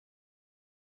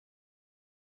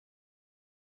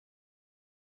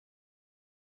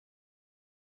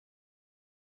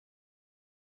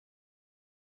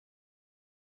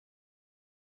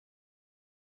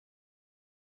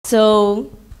So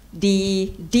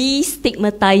the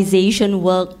destigmatization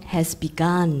work has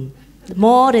begun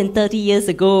more than 30 years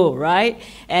ago, right?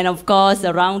 And of course,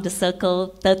 around the circle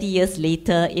 30 years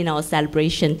later in our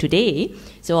celebration today.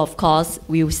 So of course,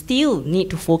 we still need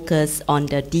to focus on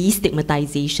the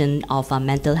destigmatization of our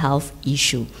mental health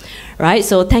issue, right?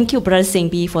 So thank you, Brother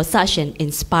Singbi, for such an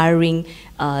inspiring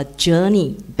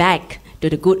journey back to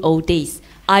the good old days.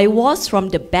 I was from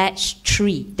the batch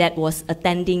 3 that was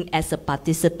attending as a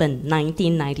participant,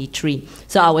 1993.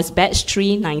 So I was batch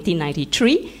 3,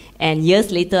 1993. And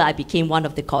years later, I became one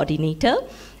of the coordinator.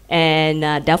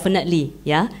 And definitely,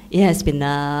 yeah, it has been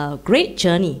a great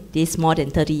journey, this more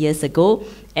than 30 years ago.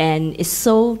 And it's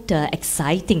so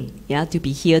exciting, yeah, to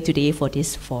be here today for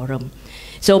this forum.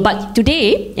 So, but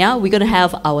today, yeah, we're going to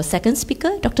have our second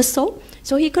speaker, Dr. So.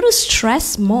 So he's going to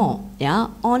stress more, yeah,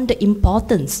 on the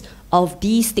importance of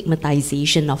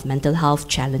destigmatization of mental health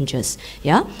challenges,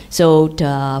 yeah. So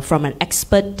from an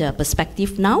expert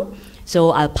perspective now,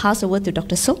 so I'll pass over to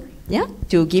Dr. So, yeah,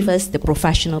 to give us the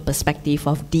professional perspective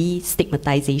of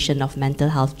destigmatization of mental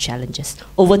health challenges.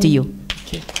 Over to you.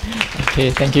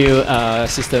 Okay, thank you,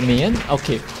 Sister Mian.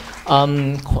 Okay,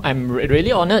 I'm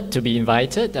really honored to be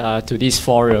invited to this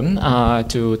forum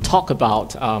to talk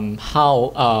about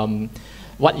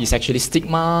what is actually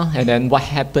stigma, and then what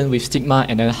happened with stigma,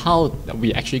 and then how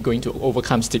we're actually going to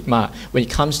overcome stigma when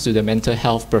it comes to the mental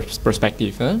health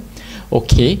perspective. Huh?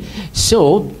 Okay,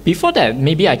 so before that,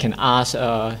 maybe I can ask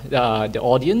the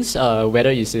audience,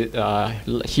 whether is it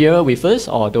here with us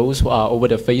or those who are over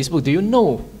the Facebook, do you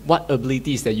know what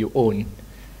abilities that you own?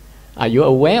 Are you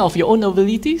aware of your own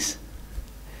abilities?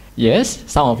 Yes,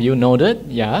 some of you know that,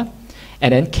 yeah.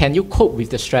 And then can you cope with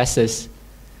the stresses?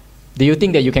 Do you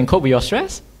think that you can cope with your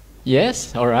stress?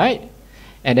 Yes, all right.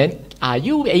 And then are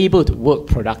you able to work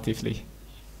productively?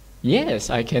 Yes,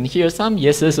 I can hear some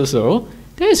yeses also.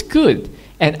 That is good.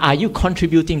 And are you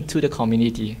contributing to the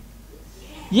community?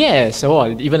 Yes,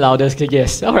 oh, even louder,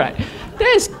 yes, all right.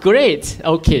 That is great.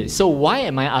 Okay, so why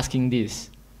am I asking this?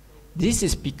 This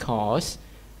is because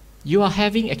you are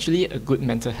having actually a good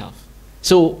mental health.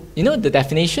 So, you know the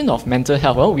definition of mental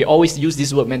health, well, we always use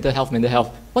this word mental health.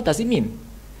 What does it mean?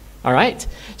 All right,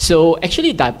 so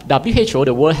actually WHO,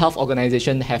 the World Health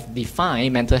Organization, have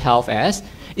defined mental health as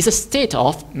it's a state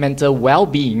of mental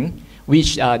well-being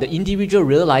which the individual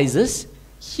realizes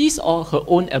his or her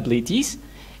own abilities,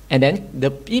 and then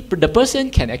the person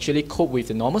can actually cope with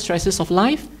the normal stresses of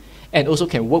life, and also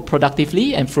can work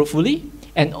productively and fruitfully,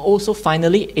 and also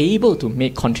finally able to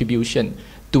make contribution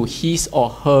to his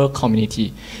or her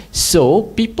community. So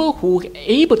people who are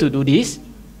able to do this,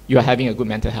 you are having a good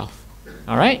mental health.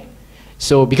 All right.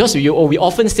 So because we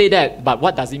often say that, but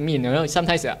what does it mean? You know,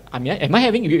 sometimes am I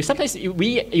having? Sometimes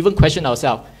we even question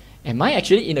ourselves: am I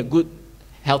actually in a good,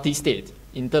 healthy state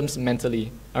in terms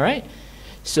mentally? All right.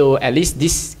 So at least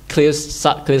this clears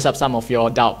up some of your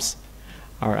doubts.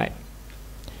 All right.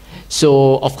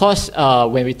 So of course,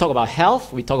 when we talk about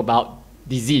health, we talk about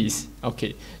disease.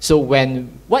 Okay. So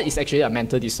what is actually a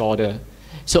mental disorder?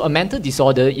 So a mental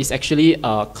disorder is actually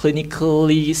a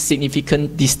clinically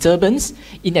significant disturbance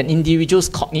in an individual's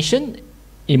cognition,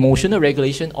 emotional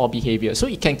regulation, or behavior. So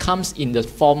it can come in the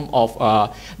form of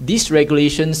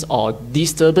dysregulations or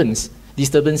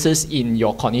disturbances in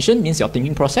your cognition, means your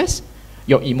thinking process,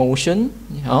 your emotion,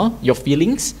 your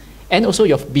feelings, and also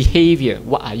your behavior.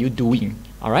 What are you doing?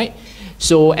 All right.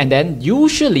 So, and then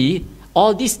usually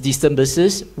all these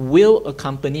disturbances will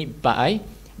accompany by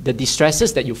the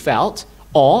distresses that you felt,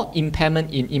 or impairment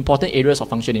in important areas of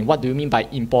functioning. What do you mean by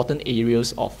important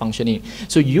areas of functioning?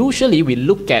 So usually we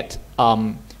look at,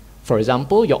 for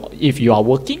example, if you are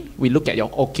working, we look at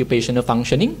your occupational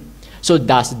functioning. So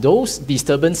does those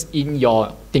disturbance in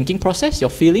your thinking process, your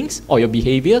feelings, or your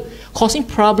behavior causing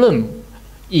problem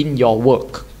in your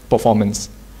work performance?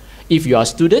 If you are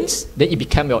students, then it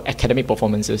becomes your academic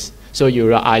performances. So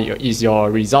is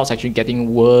your results actually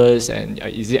getting worse, and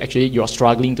is it actually you're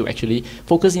struggling to actually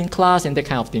focus in class and that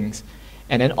kind of things?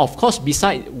 And then of course,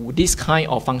 beside this kind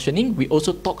of functioning, we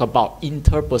also talk about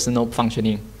interpersonal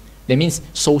functioning. That means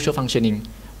social functioning.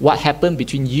 What happened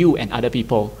between you and other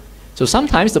people? So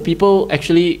sometimes the people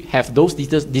actually have those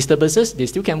disturbances, they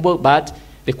still can work, but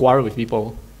they quarrel with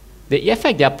people. They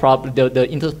affect the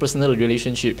interpersonal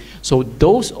relationship. So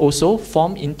those also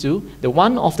form into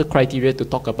one of the criteria to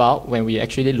talk about when we're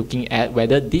actually looking at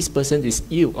whether this person is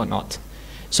ill or not.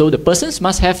 So the persons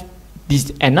must have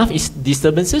enough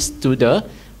disturbances to the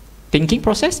thinking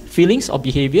process, feelings, or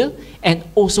behavior, and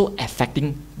also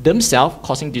affecting themselves,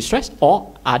 causing distress,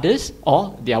 or others,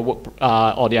 or their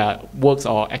works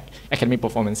or academic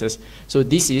performances. So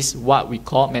this is what we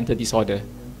call mental disorder.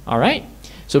 All right.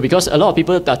 So because a lot of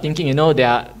people are thinking, you know, there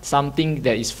are something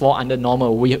that is fall under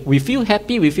normal. We feel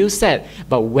happy, we feel sad,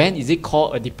 but when is it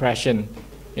called a depression?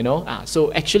 You know,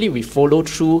 so actually we follow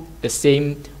through the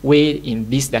same way in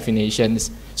these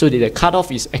definitions. So the cutoff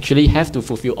is actually have to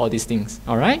fulfill all these things.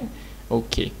 All right?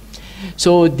 Okay.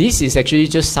 So this is actually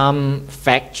just some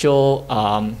factual,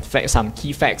 some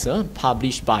key facts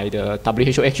published by the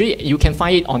WHO. Actually, you can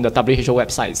find it on the WHO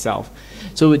website itself.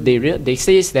 So they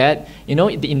say that, you know,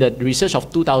 in the research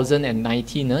of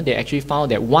 2019, they actually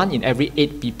found that 1 in every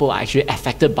 8 people are actually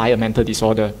affected by a mental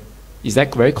disorder. Is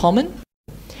that very common?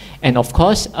 And of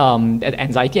course,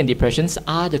 anxiety and depressions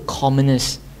are the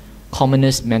commonest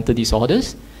mental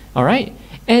disorders. All right.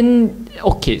 And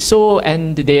okay, so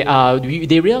and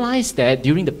they realized that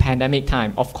during the pandemic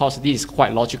time, of course, this is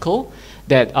quite logical,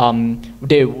 that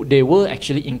they will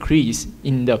actually increase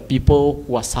in the people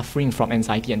who are suffering from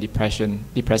anxiety and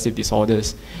depressive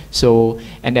disorders. So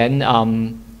and then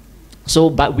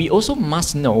but we also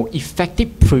must know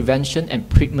effective prevention and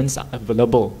treatments are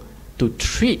available to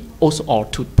treat also or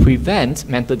to prevent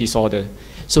mental disorder.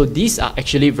 So these are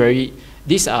actually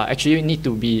need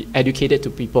to be educated to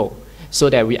people so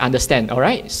that we understand. All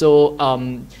right. So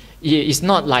it's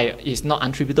not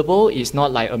untreatable. It's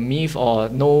not like a myth or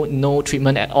no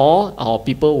treatment at all. Or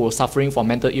people who are suffering from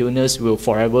mental illness will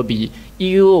forever be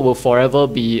ill, will forever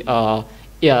be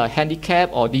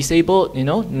handicapped or disabled. You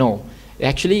know, no.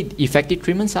 Actually, effective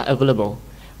treatments are available.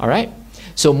 All right.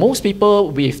 So most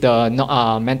people with the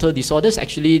mental disorders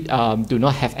actually do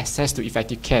not have access to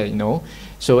effective care, you know.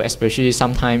 So especially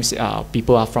sometimes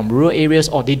people are from rural areas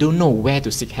or they don't know where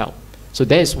to seek help. So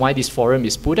that is why this forum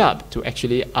is put up to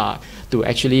actually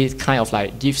kind of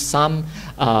like give some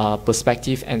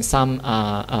perspective and some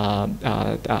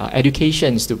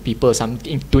educations to people,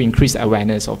 to increase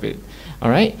awareness of it. All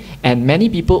right, and many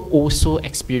people also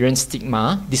experience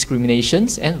stigma,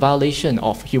 discriminations, and violation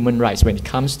of human rights when it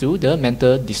comes to the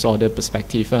mental disorder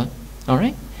perspective. All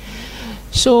right.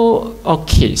 So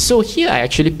okay, so here I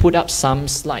actually put up some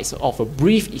slides of a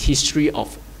brief history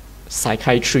of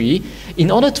psychiatry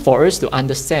in order for us to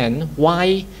understand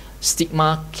why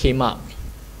stigma came up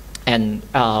and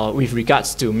with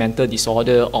regards to mental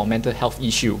disorder or mental health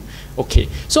issue. Okay,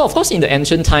 so of course in the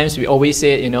ancient times we always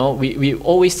say, you know, we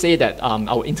always say that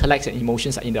our intellects and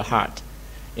emotions are in the heart.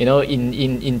 You know,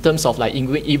 in terms of like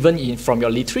even from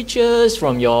your literatures,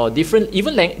 from your different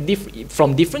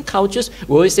from different cultures,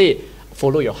 we always say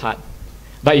follow your heart.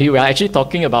 But we are actually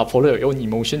talking about follow your own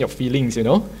emotion, your feelings. You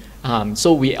know,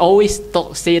 so we always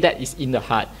say that it's in the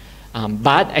heart.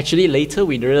 But actually later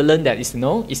we learn that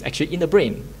it's actually in the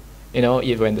brain. You know,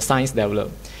 when the science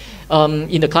developed.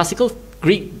 In the classical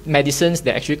Greek medicines,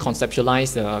 they actually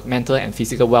conceptualize the mental and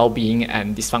physical well-being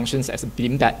and dysfunctions as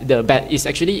being is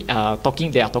actually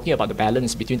they are talking about the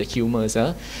balance between the humors,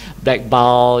 black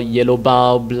bile, yellow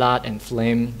bile, blood and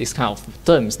phlegm, these kind of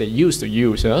terms they used to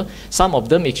use. Some of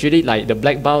them actually, like the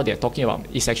black bile they're talking about,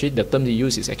 is actually the term they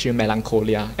use is actually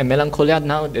melancholia. And melancholia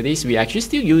nowadays we are actually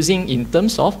still using in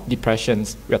terms of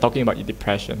depressions. We are talking about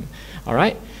depression. All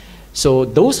right. So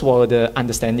those were the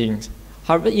understandings.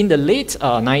 However, in the late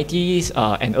 90s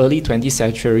and early 20th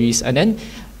centuries, and then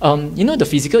you know, the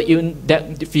physical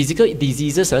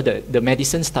diseases, the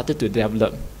medicine started to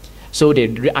develop. So they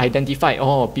identified,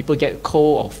 oh, people get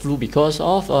cold or flu because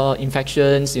of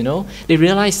infections. You know, they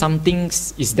realized something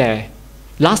is there.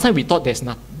 Last time we thought there's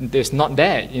not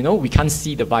there. You know, we can't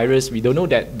see the virus. We don't know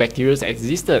that bacteria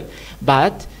existed,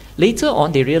 but later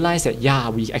on, they realized that, yeah,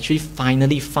 we actually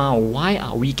finally found why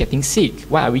are we getting sick?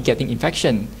 Why are we getting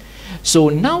infection? So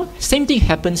now, same thing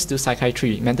happens to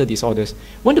psychiatry, mental disorders.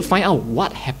 Want to find out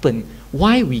what happened,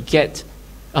 why we get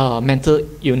mental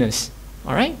illness,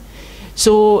 all right?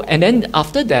 So, and then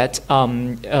after that, but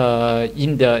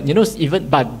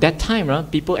that time,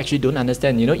 people actually don't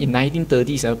understand, you know, in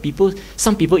 1930s,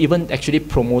 some people even actually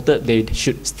promoted they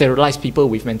should sterilize people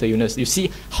with mental illness. You see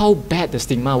how bad the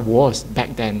stigma was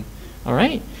back then, all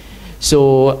right?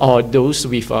 So, or those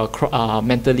with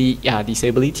mentally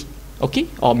disability, okay,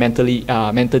 or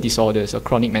mental disorders or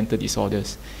chronic mental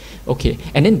disorders. Okay,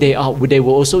 and then there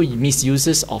were also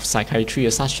misuses of psychiatry,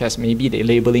 such as maybe they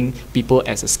labeling people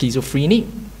as a schizophrenic,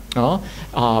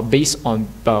 based on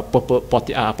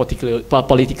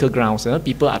political grounds.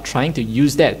 People are trying to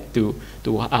use that to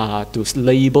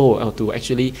label or to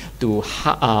actually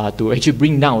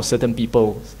bring down certain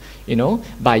people, you know,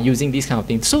 by using these kind of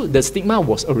things. So the stigma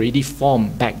was already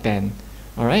formed back then,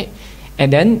 all right.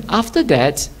 And then after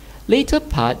that, later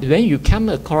part, when you come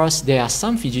across, there are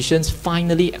some physicians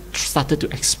finally started to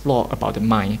explore about the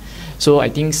mind. So I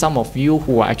think some of you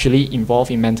who are actually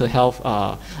involved in mental health,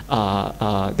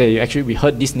 we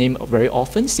heard this name very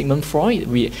often, Sigmund Freud.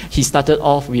 He started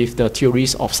off with the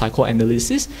theories of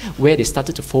psychoanalysis, where they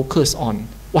started to focus on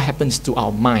what happens to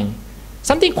our mind.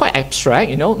 Something quite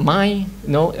abstract, mind,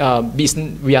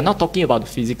 we are not talking about the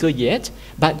physical yet,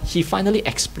 but he finally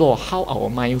explored how our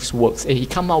minds works, and he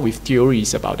come out with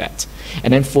theories about that.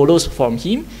 And then follows from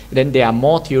him, then there are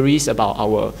more theories about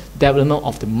our development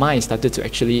of the mind started to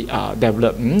actually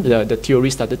develop. The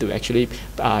theory started to actually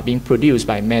being produced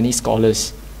by many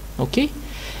scholars. Okay?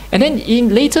 And then in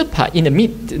later part, in the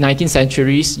mid-19th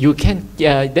centuries,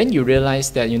 then you realize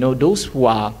that, those who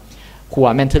are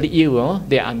mentally ill,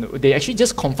 they actually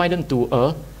just confine them to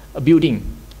a building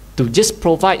to just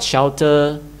provide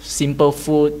shelter, simple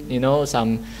food,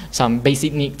 some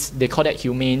basic needs. They call that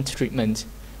humane treatment,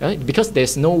 right? Because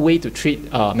there's no way to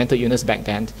treat mental illness back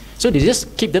then. So they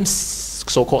just keep them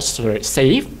so-called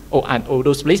safe and all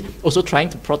those places, also trying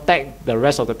to protect the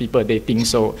rest of the people, they think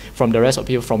so, from the rest of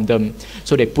people from them.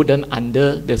 So they put them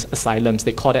under the asylums.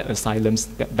 They call that asylums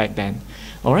back then.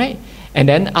 All right? And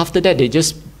then after that, they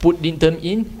just put them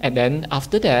in, and then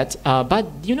after that, but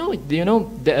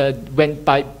when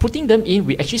by putting them in,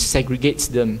 we actually segregate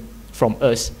them from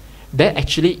us. That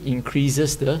actually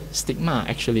increases the stigma.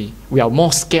 Actually, we are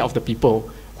more scared of the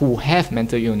people who have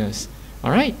mental illness.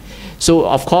 All right. So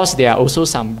of course, there are also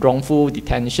some wrongful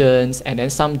detentions, and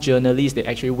then some journalists, they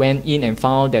actually went in and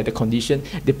found that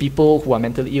the people who are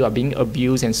mentally ill are being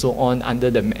abused and so on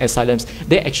under the asylums.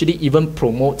 They actually even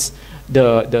promotes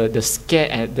the scare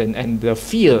and the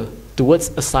fear towards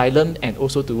asylum and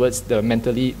also towards the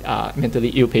mentally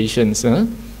ill patients.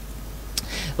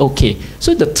 Okay,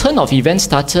 so the turn of events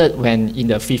started when in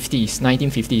the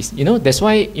 1950s. That's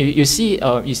why you see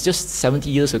it's just 70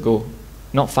 years ago,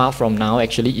 not far from now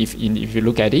actually. If you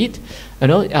look at it,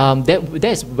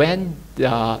 that's when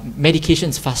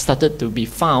medications started to be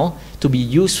found to be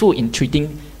useful in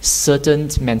treating certain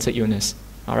mental illness.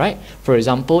 All right. For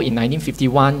example, in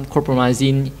 1951,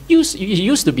 chlorpromazine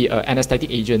used to be an anesthetic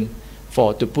agent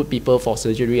to put people for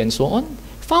surgery and so on.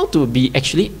 Found to be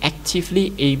actually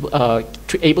actively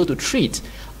able to treat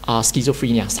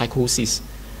schizophrenia, psychosis.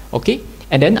 Okay.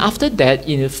 And then after that,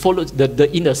 in the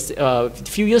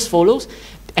few years follows,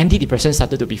 antidepressants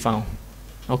started to be found.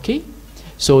 Okay.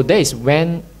 So that is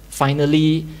when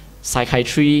finally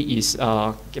psychiatry is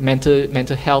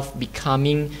mental health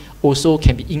becoming also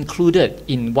can be included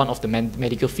in one of the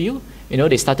medical field.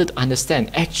 They started to understand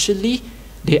actually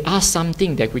there are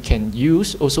something that we can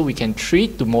use, also we can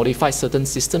treat to modify certain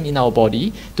system in our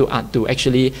body to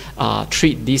actually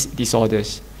treat these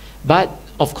disorders. But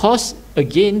of course,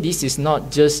 again, this is not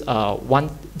just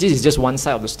this is just one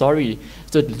side of the story.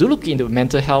 So to look into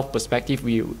mental health perspective,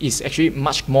 is actually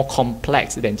much more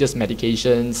complex than just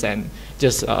medications and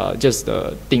just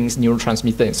things,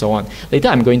 neurotransmitter and so on. Later,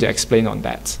 I'm going to explain on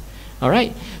that. All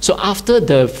right. So after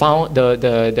they found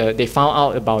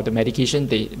out about the medication,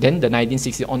 then the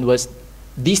 1960s onwards,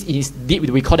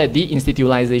 we call that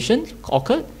deinstitutionalization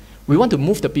occurred. We want to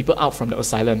move the people out from the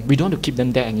asylum. We don't want to keep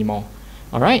them there anymore.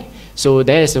 All right. So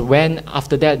there is when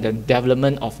after that the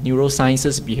development of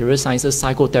neurosciences, behavioral sciences,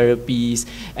 psychotherapies,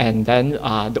 and then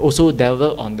also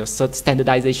develop on the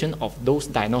standardization of those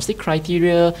diagnostic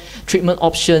criteria, treatment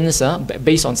options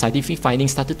based on scientific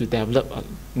findings started to develop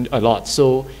a lot.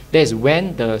 So there's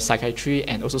when the psychiatry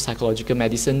and also psychological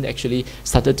medicine actually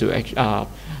started to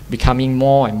becoming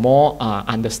more and more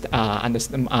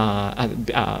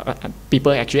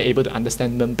people actually able to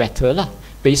understand them better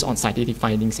based on scientific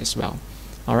findings as well.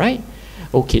 All right.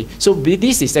 Okay. So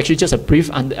this is actually just a brief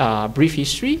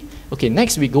history. Okay.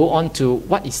 Next, we go on to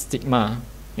what is stigma.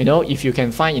 If you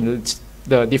can find in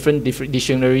the different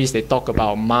dictionaries, they talk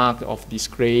about mark of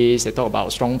disgrace. They talk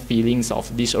about strong feelings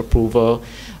of disapproval.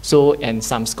 So, and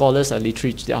some scholars are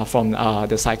literature from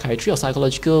the psychiatry or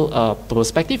psychological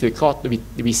perspective.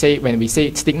 We say when we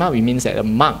say stigma, we mean that a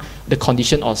mark, the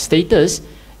condition or status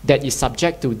that is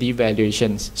subject to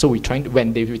devaluations. So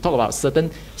when we talk about certain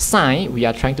sign, we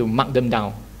are trying to mark them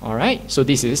down. All right. So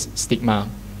this is stigma.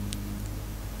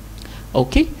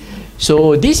 Okay.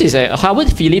 So this is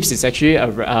Howard Phillips is actually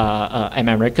an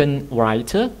American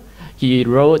writer. He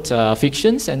wrote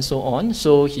fictions and so on.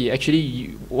 So he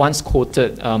actually once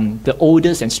quoted, "The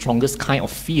oldest and strongest kind of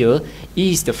fear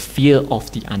is the fear of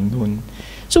the unknown."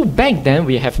 So back then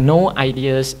we have no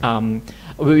ideas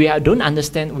we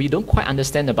don't quite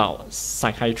understand about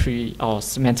psychiatry or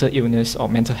mental illness or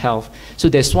mental health. So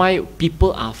that's why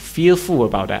people are fearful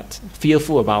about that,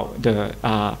 fearful about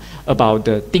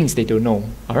the things they don't know.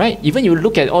 All right. Even you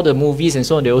look at all the movies and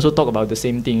so on, they also talk about the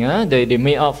same thing.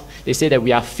 They say that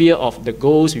we are fear of the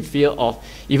ghosts, we fear of,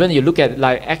 even you look at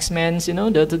like X-Men, you know,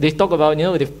 they talk about, you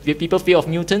know, the people fear of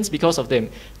mutants because of them.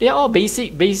 They are all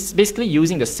basically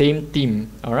using the same theme.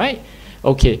 All right.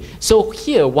 Okay, so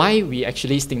here, why we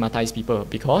actually stigmatize people?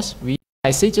 Because I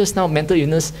say just now, mental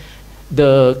illness,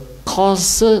 the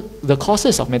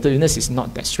causes of mental illness is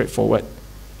not that straightforward.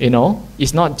 You know,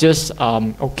 it's not just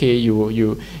okay,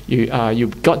 you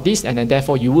got this, and then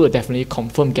therefore you will definitely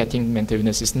confirm getting mental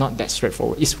illness. It's not that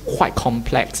straightforward. It's quite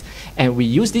complex, and we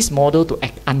use this model to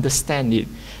understand it.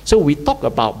 So we talk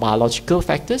about biological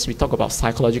factors, we talk about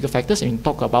psychological factors, and we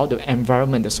talk about the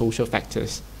environment, the social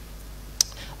factors.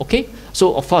 Okay,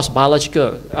 so of course,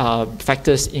 biological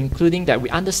factors, including that we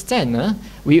understand,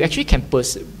 we actually can,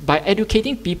 by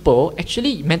educating people,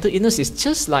 actually mental illness is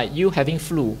just like you having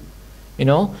flu. You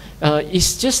know,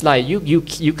 it's just like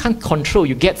you can't control,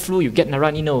 you get flu, you get a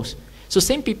runny nose. So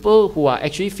same people who are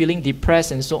actually feeling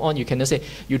depressed and so on, you cannot say,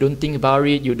 you don't think about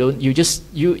it,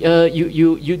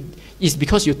 it's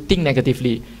because you think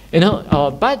negatively. You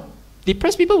know, but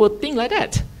depressed people will think like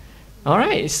that. All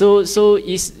right, so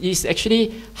it's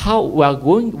actually how we are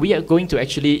going to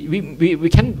actually, we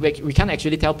can't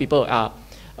actually tell people,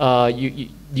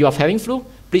 you are having flu,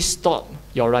 please stop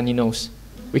your runny nose.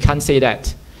 We can't say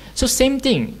that. So same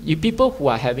thing, you people who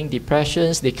are having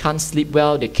depressions, they can't sleep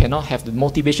well, they cannot have the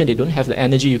motivation, they don't have the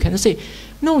energy, you cannot say,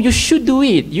 no, you should do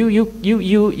it,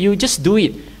 you just do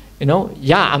it. You know,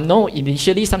 yeah, I know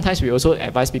initially sometimes we also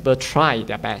advise people try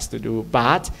their best to do,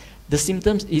 but the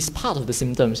symptoms is part of the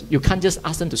symptoms. You can't just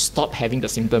ask them to stop having the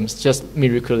symptoms just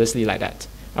miraculously like that.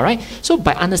 All right? So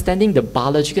by understanding the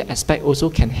biological aspect also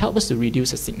can help us to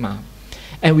reduce the stigma.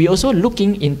 And we also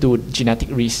looking into genetic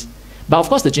risk. But of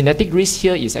course, the genetic risk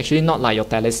here is actually not like your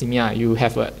thalassemia. You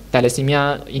have a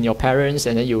thalassemia in your parents,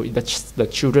 and then the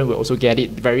children will also get it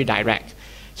very direct.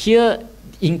 Here,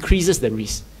 increases the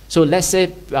risk. So let's say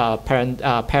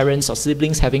parents or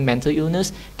siblings having mental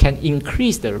illness can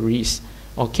increase the risk.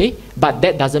 Okay, but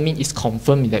that doesn't mean it's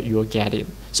confirmed that you will get it.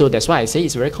 So that's why I say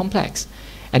it's very complex.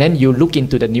 And then you look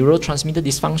into the neurotransmitter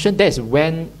dysfunction. That's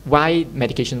why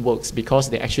medication works, because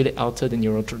they actually alter the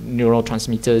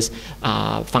neurotransmitters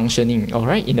functioning, all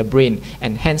right, in the brain,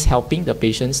 and hence helping the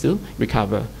patients to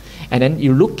recover. And then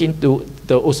you look into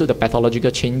also the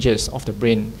pathological changes of the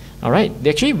brain. All right,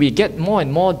 actually we get more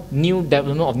and more new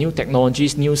development of new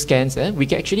technologies, new scans, and we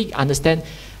can actually understand.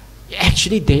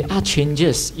 Actually, there are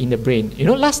changes in the brain. You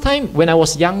know, last time when I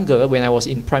was younger, when I was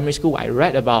in primary school, I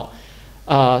read about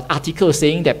articles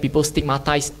saying that people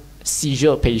stigmatize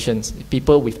seizure patients,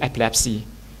 people with epilepsy. You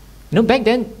know, back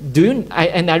then,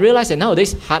 I realized that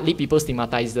nowadays hardly people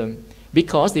stigmatize them,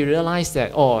 because they realize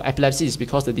that, oh, epilepsy is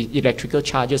because the electrical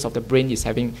charges of the brain is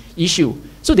having issue.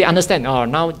 So they understand, oh,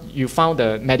 now you found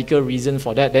the medical reason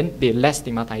for that, then they're less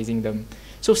stigmatizing them.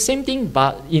 So same thing,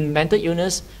 but in mental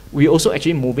illness, we're also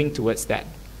actually moving towards that.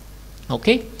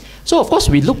 Okay? So of course,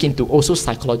 we look into also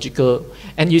psychological,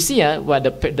 and you see,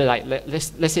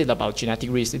 let's say about genetic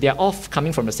risk, they are all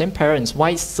coming from the same parents.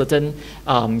 Why certain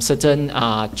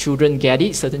children get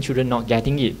it, certain children not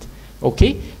getting it?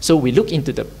 Okay? So we look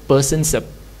into the person's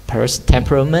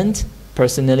temperament,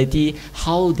 personality,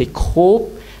 how they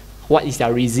cope, what is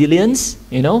their resilience,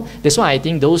 you know. That's why I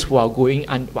think those who are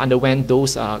underwent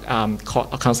those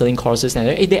counseling courses, and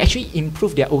they actually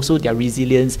improve their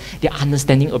resilience, their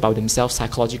understanding about themselves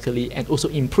psychologically, and also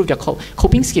improve their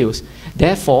coping skills.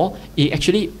 Therefore, it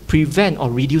actually prevents or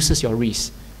reduces your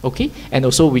risk, okay? And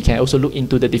also we can also look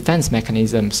into the defense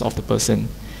mechanisms of the person.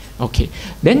 Okay,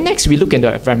 then next we look at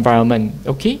the environment,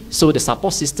 okay? So the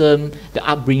support system, the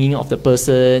upbringing of the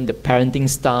person, the parenting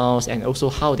styles, and also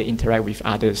how they interact with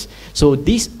others. So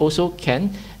this also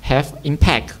can have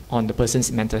impact on the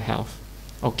person's mental health.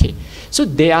 Okay, so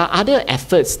there are other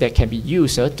efforts that can be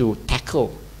used to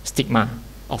tackle stigma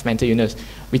of mental illness.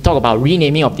 We talk about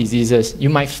renaming of diseases.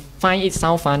 You might find it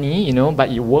sound funny, you know,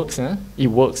 but it works. It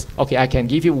works. Okay, I can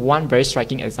give you one very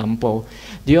striking example.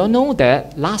 Do you know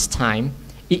that last time,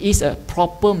 it is a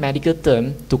proper medical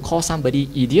term to call somebody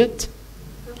idiot?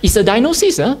 It's a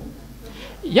diagnosis,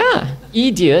 Yeah,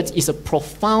 idiot is a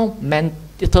profound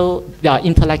mental,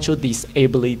 intellectual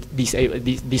disability.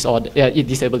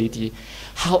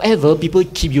 However, people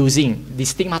keep using, they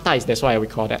stigmatize, that's why we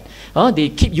call that. They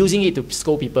keep using it to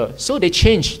scold people. So they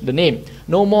change the name.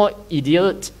 No more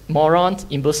idiot, moron,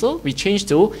 imbecile. We change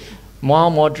to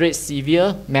mild, moderate,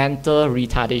 severe mental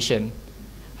retardation.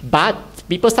 But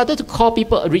people started to call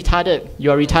people retarded.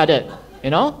 You are retarded, you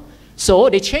know? So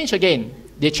they changed again.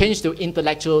 They changed to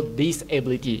intellectual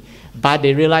disability. But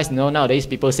they realized, no, nowadays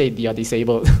people say they are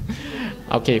disabled.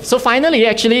 Okay, so finally,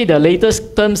 actually, the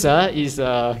latest terms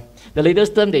the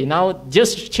latest term they now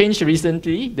just changed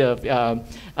recently. In the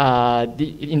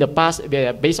past,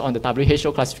 based on the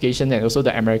WHO classification and also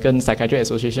the American Psychiatric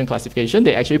Association classification,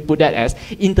 they actually put that as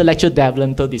intellectual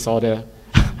developmental disorder.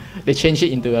 They change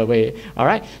it into a way, all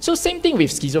right? So same thing with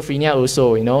schizophrenia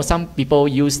also, you know, some people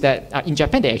use that. In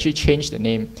Japan, they actually changed the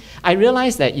name. I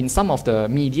realized that in some of the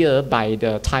media by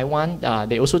the Taiwan,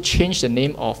 they also changed the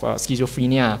name of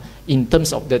schizophrenia in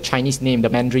terms of the Chinese name, the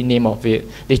Mandarin name of it.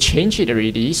 They changed it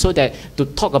already so that to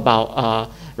talk about,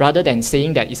 rather than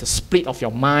saying that it's a split of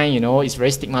your mind, you know, it's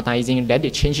very stigmatizing, then they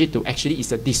change it to actually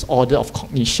it's a disorder of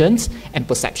cognitions and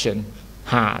perception.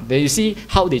 There you see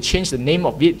how they change the name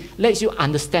of it, lets you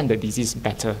understand the disease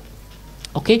better.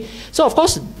 Okay, so of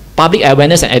course, public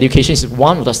awareness and education is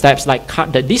one of the steps. Like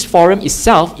this forum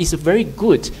itself is very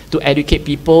good to educate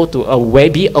people to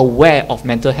be aware of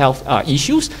mental health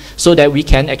issues so that we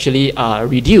can actually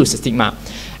reduce the stigma.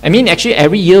 I mean, actually,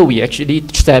 every year we actually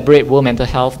celebrate World Mental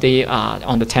Health Day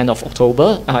on the 10th of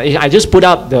October. I just put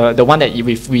up the one that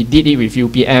we did it with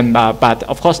UPM, but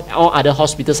of course, all other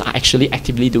hospitals are actually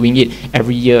actively doing it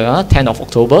every year, 10th of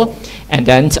October. And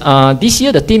then this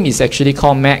year, the theme is actually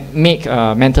called Make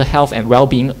Mental Health and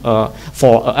Well-being for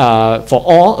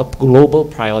all a global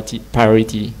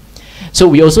priority. So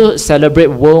we also celebrate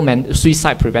World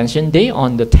Suicide Prevention Day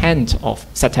on the 10th of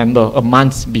September, a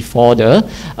month before the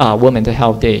World Mental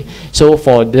Health Day. So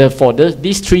for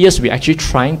these 3 years, we're actually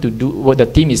trying to do what the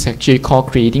theme is actually called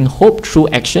creating hope through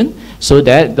action, so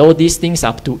that all these things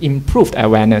are to improve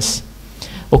awareness.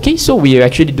 Okay, so we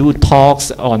actually do talks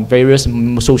on various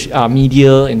social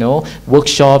media, you know,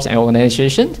 workshops and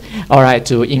organizations. All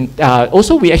right,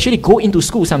 also we actually go into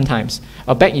school sometimes.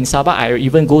 Back in Sabah, I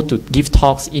even go to give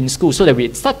talks in school so that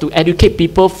we start to educate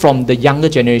people from the younger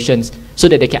generations so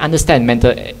that they can understand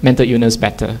mental illness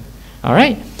better. All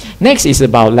right. Next is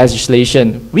about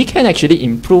legislation. We can actually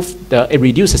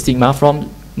reduce the stigma from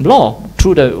law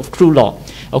through law.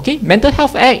 Okay, Mental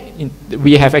Health Act,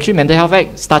 we have actually Mental Health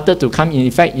Act started to come in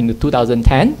effect in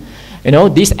 2010. You know,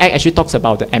 this act actually talks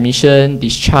about the admission,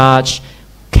 discharge,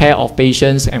 care of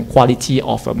patients and quality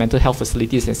of mental health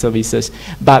facilities and services.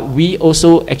 But we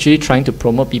also actually trying to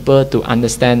promote people to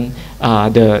understand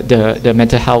the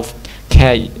mental health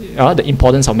care, the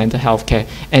importance of mental health care.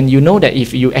 And you know that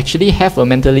if you actually have a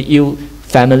mentally ill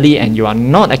family and you are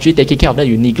not actually taking care of them,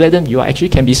 you neglect them, you actually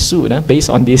can be sued based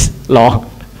on this law.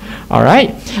 All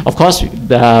right. Of course,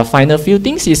 the final few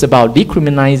things is about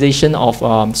decriminalization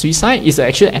of suicide. Is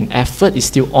actually an effort, is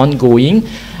still ongoing.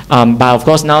 But of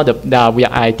course, now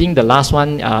I think the last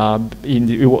one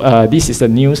this is the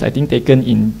news I think taken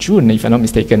in June, if I'm not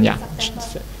mistaken. Yeah,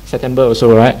 September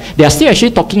also, right? They are still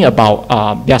actually talking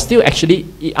about. They are still actually,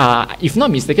 if not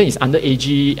mistaken, it's under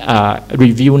AG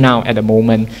review now at the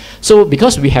moment. So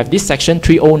because we have this section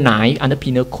 309 under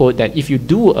Penal Code that if you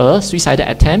do a suicidal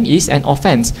attempt is an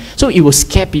offense, so it will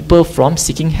scare people from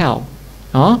seeking help.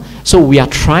 So we are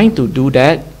trying to do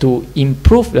that to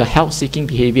improve the help-seeking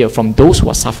behavior from those who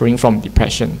are suffering from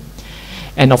depression.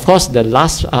 And of course, the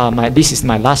last, this is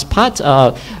my last part.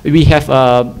 We have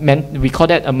we call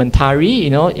that a Mentari. You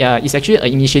know, it's actually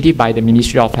an initiative by the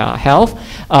Ministry of Health,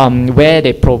 where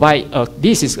they provide.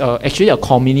 This is actually a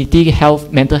community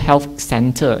mental health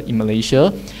center in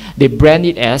Malaysia. They brand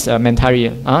it as a Mentari.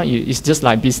 It's just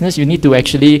like business. You need to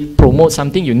actually promote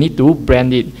something. You need to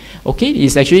brand it. Okay,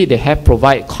 it's actually they have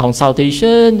provide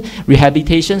consultation,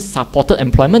 rehabilitation, supported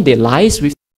employment. They liaise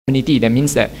with the community. That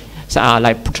means that.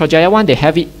 Like Putrajaya one, they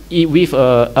have it with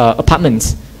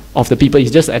apartments of the people.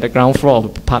 It's just at the ground floor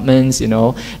of apartments, you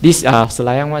know. This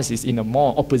Selayang one is in a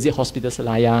mall, opposite Hospital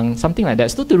Selayang, something like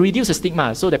that. So to reduce the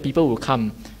stigma, so that people will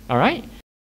come. All right.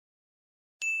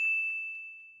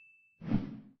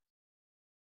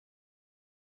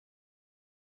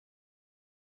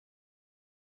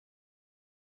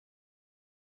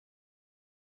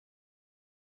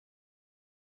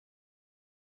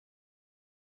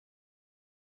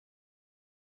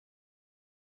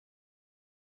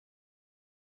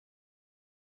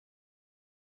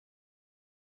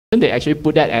 They actually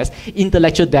put that as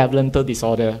intellectual developmental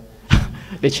disorder.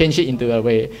 They change it into a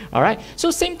way. All right.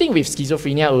 So same thing with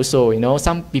schizophrenia also. You know,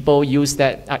 some people use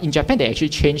that. In Japan, they actually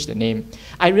changed the name.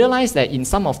 I realized that in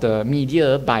some of the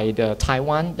media by the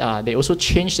Taiwan, they also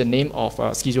changed the name of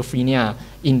schizophrenia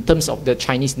in terms of the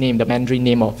Chinese name, the Mandarin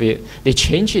name of it. They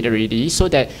changed it already so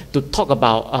that to talk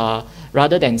about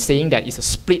rather than saying that it's a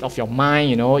split of your mind,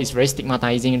 you know, it's very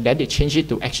stigmatizing. Then they change it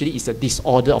to actually it's a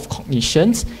disorder of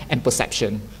cognitions and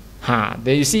perception.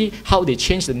 Then you see how they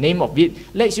change the name of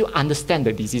it, lets you understand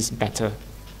the disease better.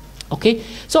 Okay,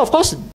 so of course,